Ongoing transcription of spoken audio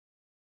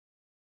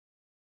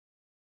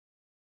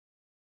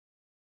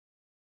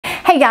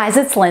Hey guys,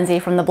 it's Lindsay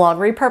from the blog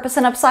Repurpose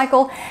and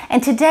Upcycle,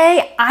 and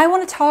today I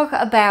want to talk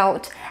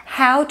about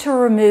how to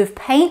remove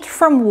paint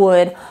from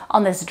wood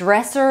on this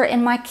dresser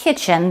in my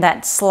kitchen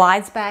that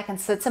slides back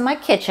and sits in my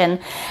kitchen.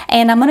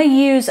 And I'm going to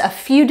use a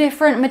few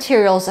different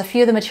materials, a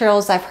few of the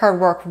materials I've heard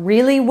work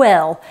really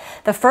well.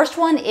 The first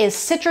one is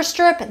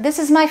Citristrip. This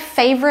is my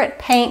favorite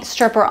paint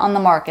stripper on the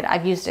market.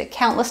 I've used it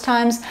countless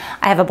times.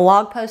 I have a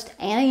blog post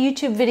and a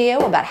YouTube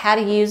video about how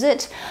to use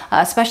it,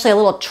 especially a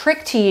little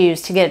trick to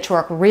use to get it to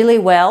work really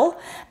well.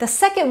 The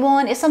second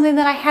one is something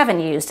that I haven't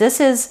used.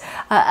 This is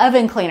an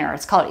oven cleaner.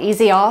 It's called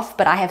Easy-Off,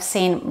 but I have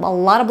seen a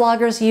lot of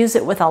bloggers use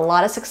it with a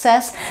lot of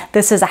success.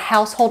 This is a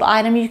household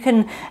item you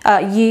can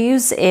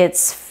use.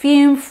 It's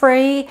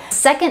fume-free.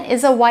 Second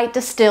is a white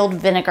distilled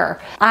vinegar.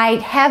 I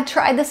have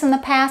tried this in the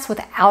past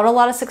without a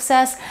lot of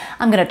success.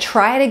 I'm going to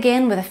try it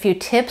again with a few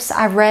tips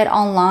I've read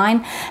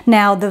online.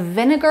 Now, the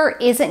vinegar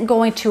isn't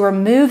going to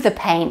remove the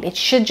paint. It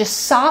should just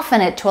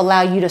soften it to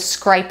allow you to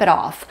scrape it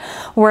off.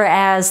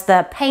 Whereas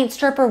the paint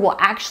stripper will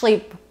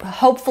actually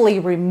hopefully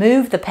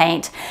remove the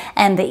paint,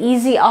 and the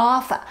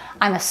Easy-Off,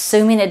 I'm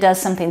assuming it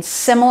does something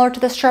similar to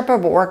the stripper,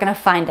 but we're going to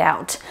find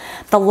out.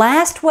 The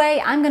last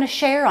way I'm going to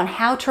share on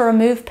how to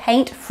remove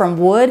paint from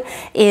wood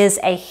is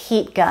a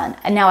heat gun.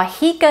 And now a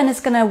heat gun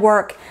is going to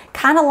work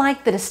kind of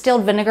like the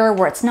distilled vinegar,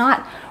 where it's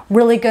not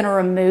really going to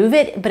remove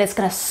it, but it's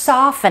going to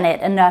soften it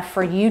enough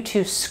for you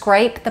to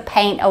scrape the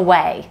paint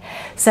away.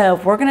 So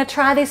we're going to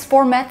try these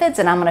 4 methods,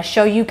 and I'm going to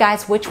show you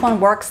guys which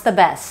one works the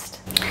best.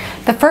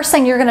 The first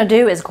thing you're going to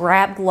do is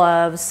grab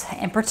gloves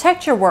and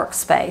protect your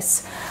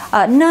workspace.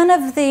 None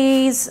of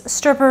these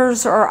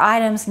strippers or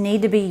items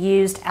need to be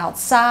used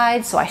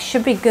outside, so I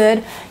should be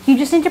good. You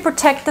just need to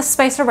protect the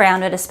space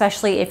around it,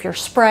 especially if you're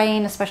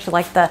spraying, especially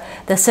like the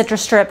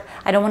Citristrip.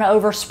 I don't want to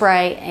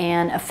overspray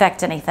and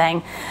affect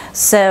anything.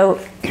 So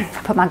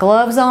I put my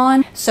gloves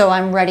on, so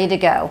I'm ready to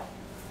go.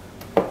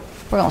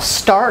 We're going to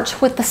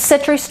start with the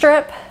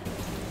Citristrip,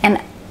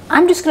 and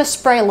I'm just going to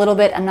spray a little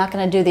bit. I'm not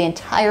going to do the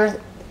entire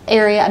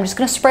area. I'm just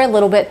going to spray a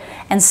little bit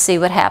and see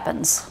what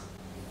happens.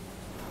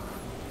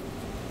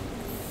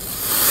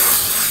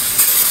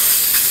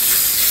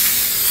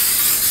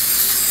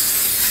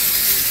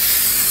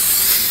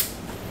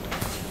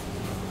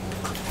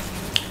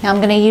 Now I'm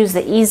going to use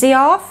the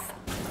Easy-Off.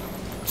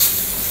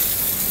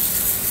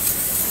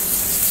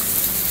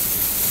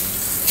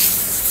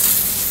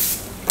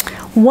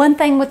 One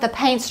thing with the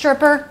paint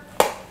stripper,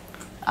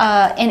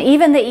 and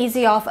even the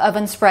Easy-Off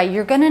oven spray,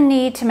 you're going to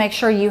need to make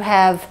sure you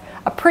have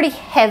a pretty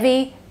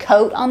heavy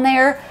coat on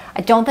there. I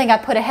don't think I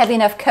put a heavy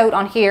enough coat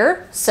on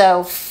here,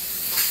 so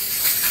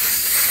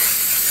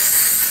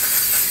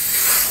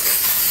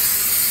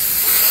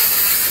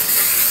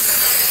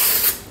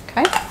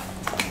okay.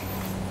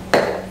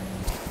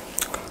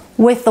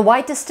 With the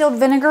white distilled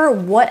vinegar,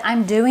 what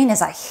I'm doing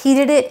is I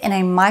heated it in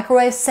a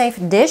microwave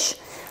safe dish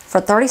for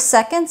 30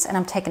 seconds, and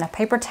I'm taking a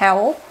paper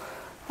towel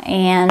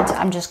and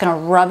I'm just going to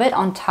rub it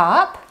on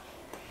top.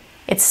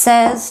 It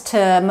says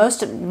to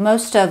most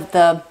of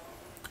the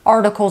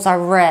articles I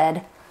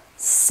read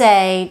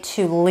say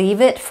to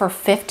leave it for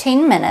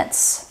 15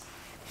 minutes.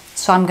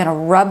 So I'm going to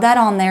rub that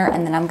on there,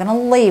 and then I'm going to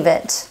leave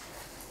it.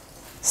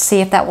 See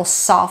if that will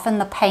soften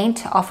the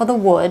paint off of the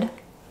wood,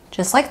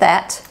 just like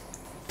that.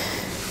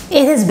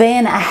 It has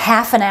been a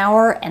half an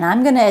hour, and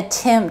I'm going to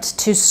attempt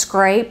to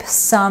scrape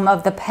some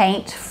of the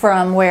paint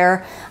from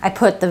where I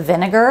put the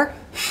vinegar.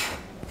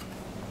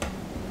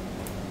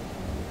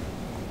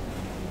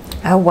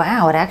 Oh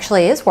wow, it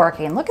actually is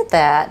working. Look at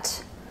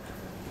that.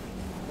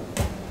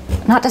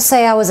 Not to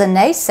say I was a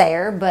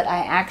naysayer, but I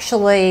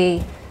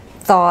actually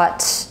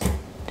thought,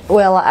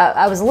 well,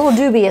 I was a little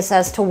dubious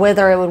as to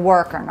whether it would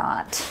work or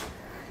not.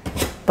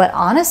 But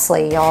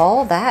honestly,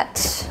 y'all,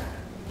 that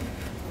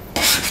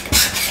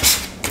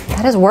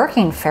is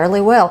working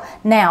fairly well.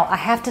 Now, I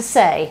have to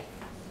say,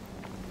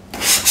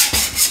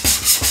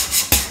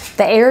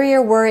 the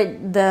area where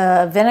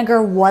the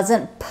vinegar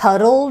wasn't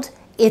puddled,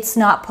 it's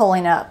not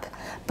pulling up.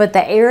 But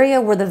the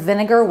area where the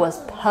vinegar was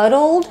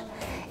puddled,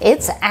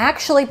 it's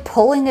actually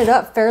pulling it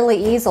up fairly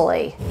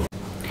easily.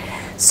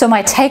 So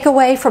my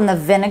takeaway from the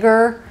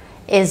vinegar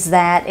is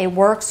that it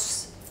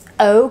works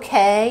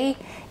okay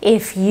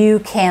if you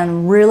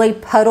can really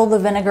puddle the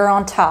vinegar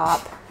on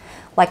top.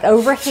 Like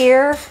over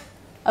here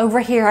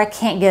I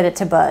can't get it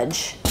to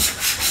budge.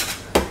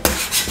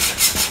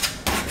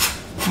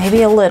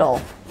 Maybe a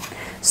little.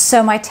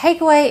 So my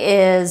takeaway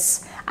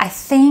is, I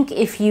think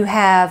if you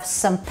have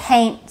some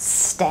paint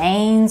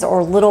stains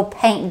or little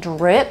paint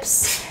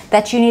drips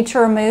that you need to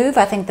remove,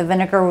 I think the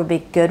vinegar would be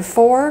good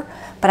for,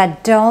 but I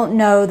don't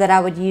know that I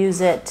would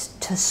use it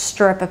to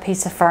strip a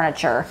piece of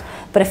furniture.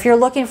 But if you're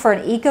looking for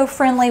an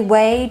eco-friendly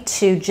way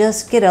to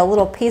just get a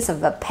little piece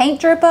of a paint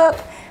drip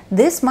up,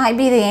 this might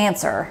be the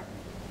answer.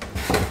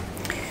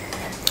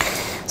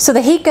 So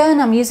the heat gun,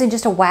 I'm using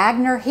just a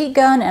Wagner heat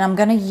gun, and I'm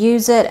going to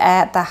use it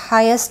at the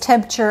highest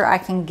temperature I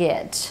can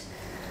get.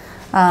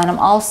 And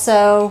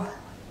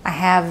I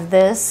have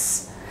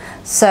this,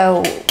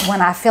 so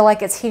when I feel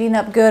like it's heating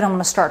up good, I'm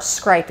going to start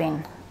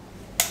scraping.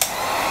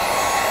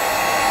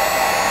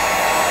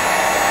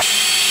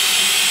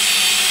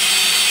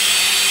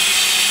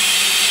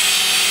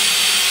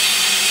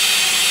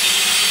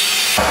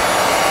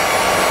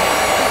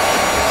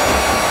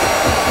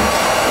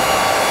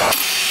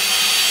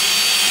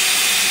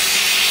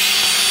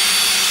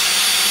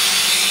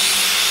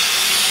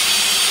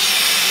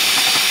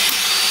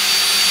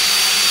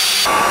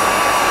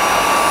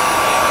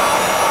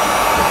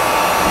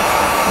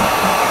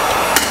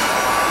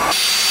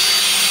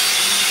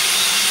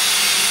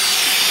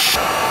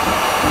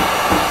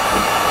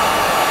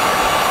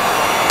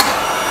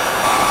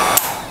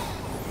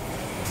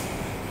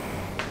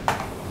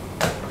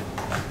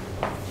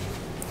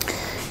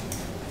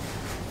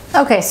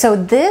 Okay, so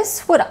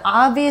this would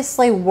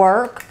obviously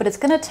work, but it's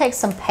gonna take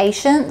some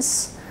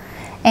patience.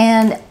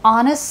 And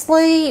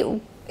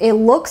honestly, it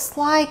looks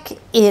like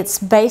it's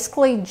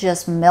basically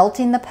just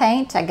melting the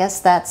paint. I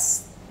guess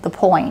that's the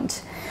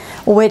point,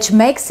 which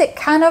makes it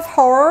kind of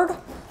hard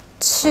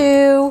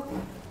to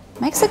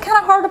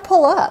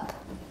pull up.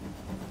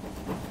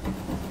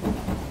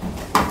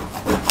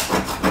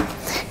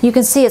 You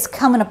can see it's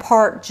coming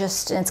apart,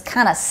 just it's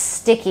kind of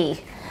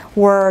sticky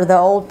where the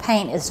old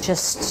paint is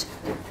just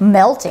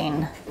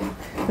melting,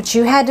 which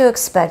you had to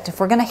expect.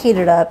 If we're going to heat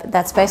it up,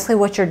 that's basically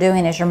what you're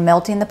doing, is you're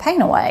melting the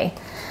paint away.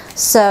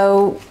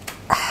 So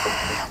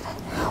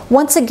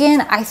once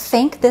again, I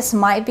think this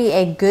might be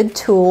a good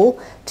tool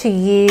to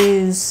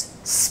use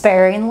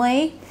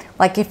sparingly.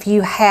 Like if you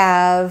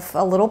have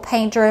a little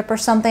paint drip or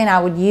something, I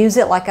would use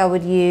it like I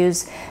would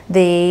use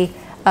the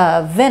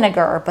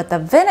vinegar, but the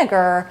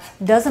vinegar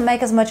doesn't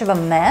make as much of a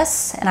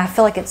mess, and I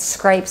feel like it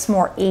scrapes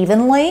more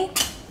evenly.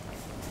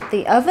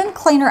 The oven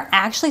cleaner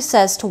actually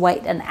says to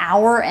wait an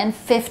hour and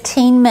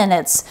 15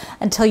 minutes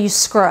until you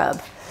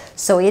scrub.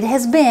 So it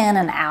has been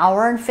an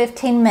hour and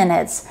 15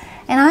 minutes,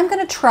 and I'm going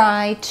to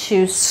try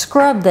to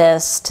scrub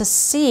this to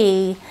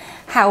see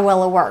how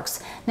well it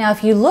works. Now,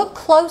 if you look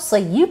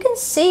closely, you can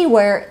see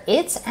where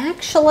it's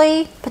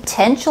actually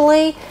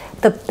potentially,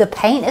 the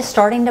paint is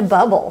starting to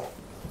bubble.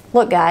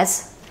 Look,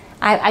 guys,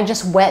 I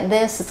just wet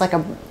this. It's like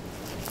a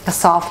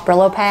soft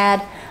Brillo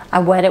pad. I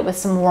wet it with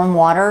some warm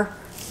water.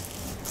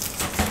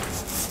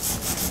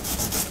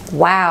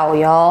 Wow,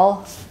 y'all.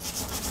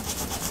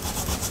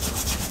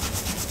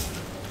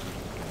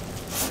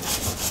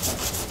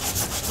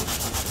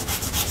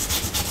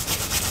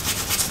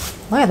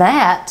 Look at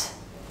that.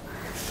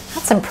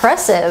 That's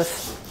impressive.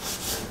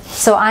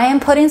 So I am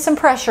putting some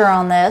pressure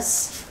on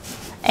this,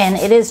 and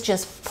it is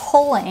just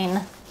pulling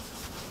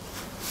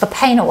the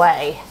paint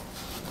away.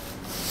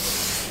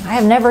 I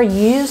have never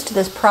used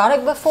this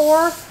product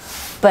before,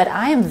 but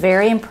I am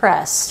very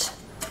impressed.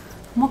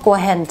 I'm gonna go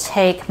ahead and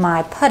take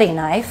my putty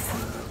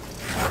knife.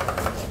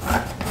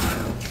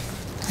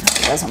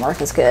 It doesn't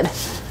work as good.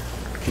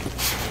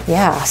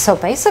 Yeah, so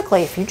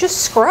basically if you just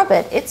scrub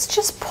it, it's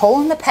just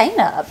pulling the paint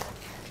up.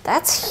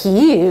 That's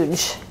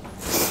huge.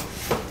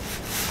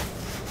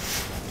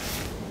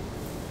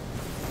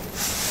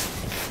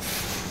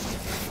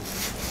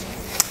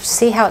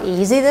 See how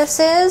easy this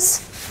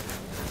is?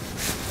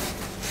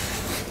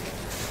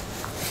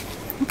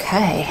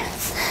 Okay.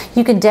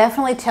 You can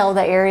definitely tell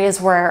the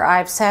areas where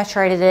I've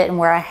saturated it and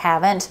where I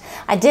haven't.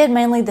 I did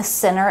mainly the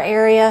center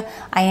area.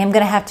 I am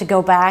going to have to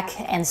go back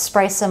and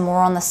spray some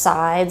more on the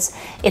sides.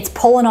 It's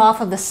pulling off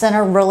of the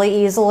center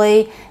really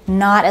easily,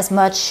 not as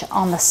much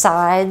on the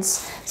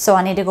sides. So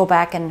I need to go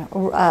back and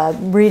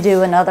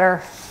redo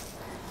another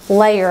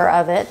layer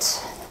of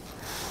it.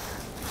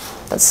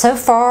 But so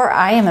far,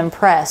 I am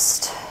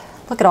impressed.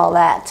 Look at all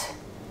that.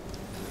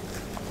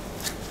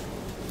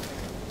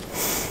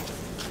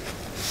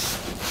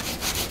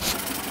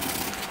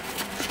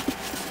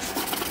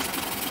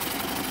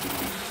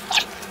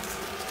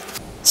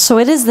 So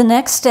it is the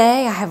next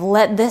day. I have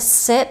let this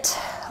sit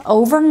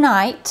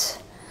overnight,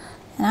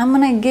 and I'm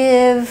gonna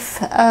give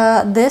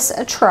this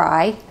a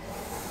try.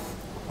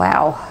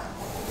 Wow.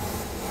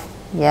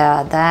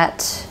 Yeah,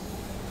 that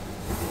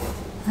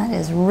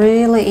is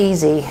really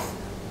easy.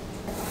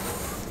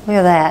 Look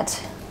at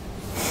that.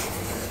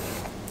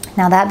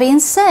 Now that being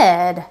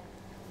said,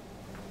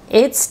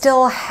 it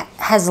still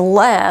has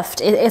left,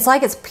 it's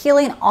like it's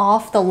peeling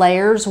off the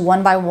layers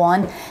one by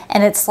one,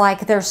 and it's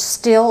like there's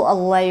still a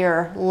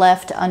layer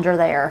left under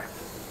there.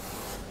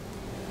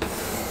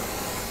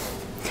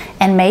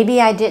 And maybe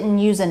I didn't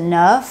use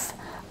enough,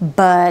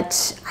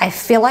 but I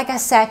feel like I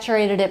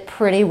saturated it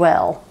pretty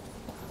well.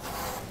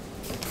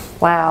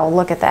 Wow,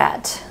 look at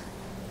that.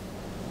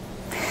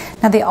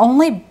 Now the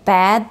only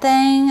bad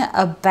thing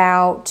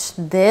about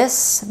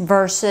this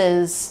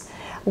versus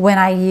when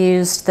I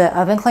used the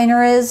oven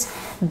cleaner is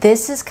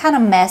this is kind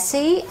of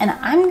messy, and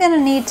I'm gonna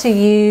need to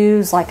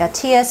use like a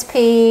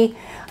TSP,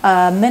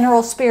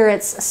 mineral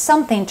spirits,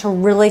 something to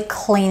really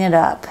clean it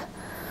up.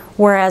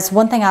 Whereas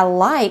one thing I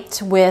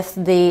liked with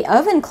the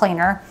oven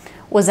cleaner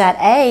was that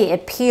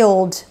it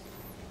peeled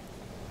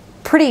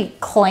pretty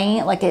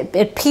clean, like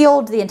it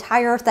peeled the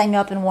entire thing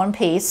up in one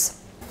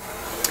piece.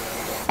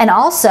 And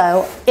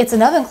also, it's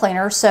an oven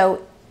cleaner,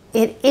 so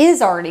it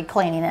is already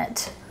cleaning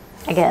it,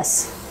 I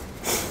guess.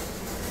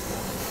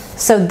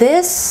 So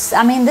this,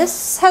 I mean,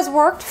 this has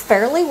worked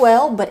fairly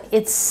well, but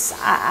it's,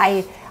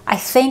 I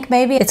think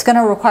maybe it's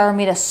gonna require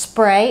me to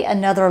spray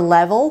another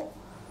level.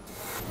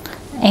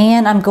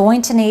 And I'm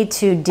going to need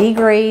to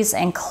degrease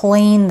and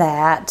clean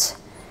that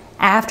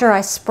after I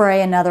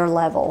spray another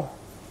level.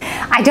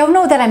 I don't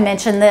know that I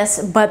mentioned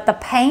this, but the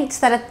paint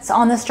that it's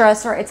on this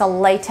dresser, it's a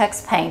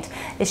latex paint.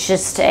 It's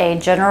just a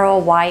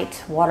general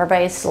white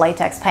water-based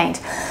latex paint.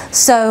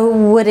 So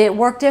would it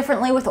work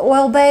differently with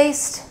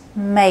oil-based?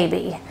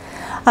 Maybe.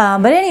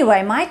 But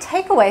anyway, my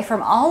takeaway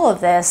from all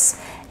of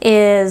this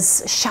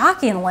is,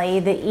 shockingly,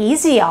 the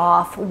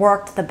Easy-Off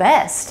worked the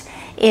best.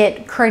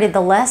 It created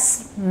the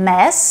less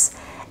mess,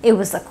 It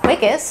was the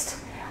quickest.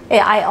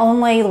 I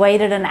only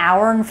waited an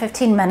hour and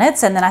 15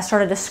 minutes and then I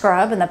started to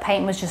scrub and the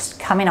paint was just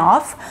coming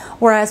off.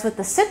 Whereas with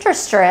the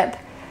Citristrip,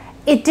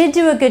 it did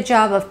do a good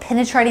job of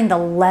penetrating the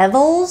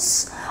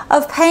levels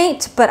of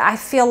paint, but I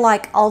feel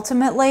like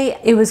ultimately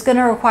it was going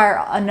to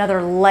require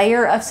another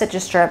layer of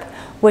Citristrip,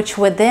 which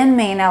would then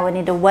mean I would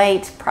need to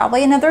wait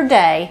probably another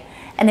day,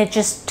 and it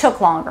just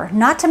took longer.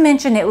 Not to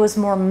mention it was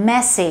more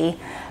messy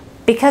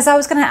because I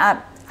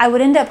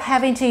would end up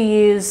having to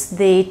use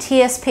the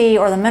TSP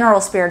or the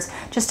mineral spirits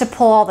just to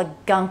pull all the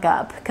gunk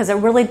up because it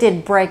really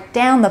did break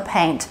down the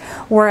paint.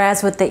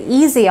 Whereas with the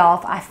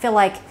Easy-Off, I feel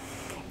like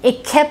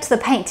it kept the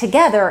paint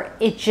together,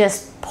 it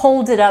just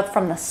pulled it up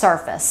from the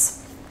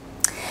surface.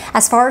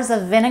 As far as the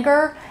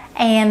vinegar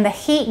and the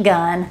heat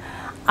gun,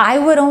 I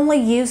would only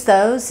use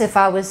those if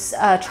I was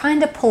trying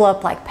to pull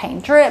up like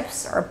paint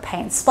drips or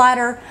paint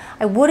splatter.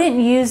 I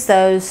wouldn't use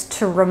those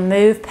to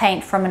remove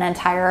paint from an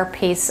entire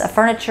piece of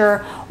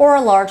furniture or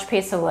a large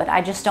piece of wood.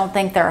 I just don't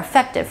think they're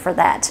effective for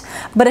that.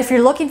 But if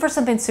you're looking for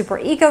something super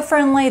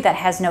eco-friendly that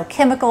has no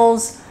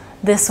chemicals,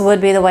 this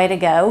would be the way to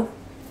go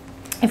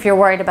if you're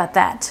worried about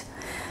that.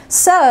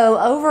 So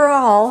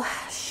overall,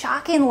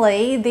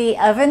 shockingly, the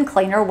oven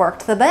cleaner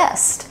worked the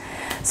best.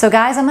 So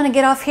guys, I'm gonna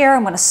get off here.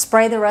 I'm gonna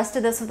spray the rest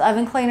of this with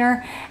oven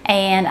cleaner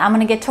and I'm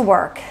gonna get to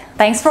work.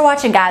 Thanks for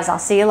watching, guys. I'll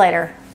see you later.